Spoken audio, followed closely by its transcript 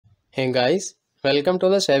Hey guys, welcome to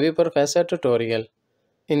the Savvy Professor tutorial.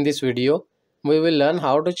 In this video, we will learn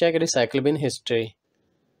how to check recycle bin history.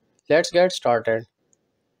 Let's get started.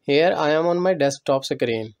 Here I am on my desktop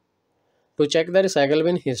screen. To check the recycle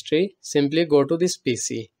bin history, simply go to this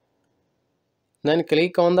PC. Then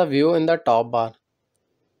click on the view in the top bar.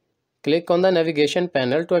 Click on the navigation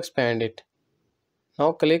panel to expand it.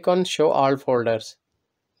 Now click on show all folders.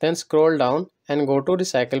 Then scroll down and go to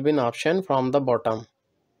recycle bin option from the bottom.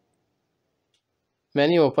 When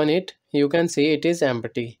you open it, you can see it is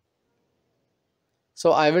empty.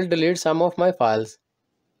 So I will delete some of my files.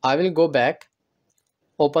 I will go back,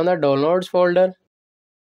 open the downloads folder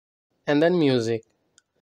and then music.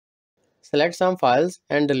 Select some files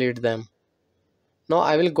and delete them. Now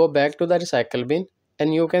I will go back to the recycle bin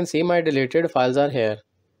and you can see my deleted files are here.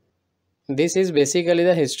 This is basically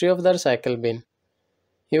the history of the recycle bin.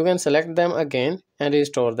 You can select them again and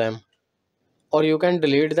restore them. Or you can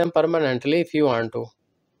delete them permanently if you want to.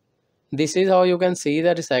 This is how you can see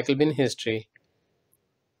the recycle bin history.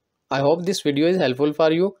 I hope this video is helpful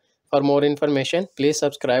for you. For more information, please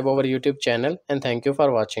subscribe our YouTube channel and thank you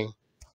for watching.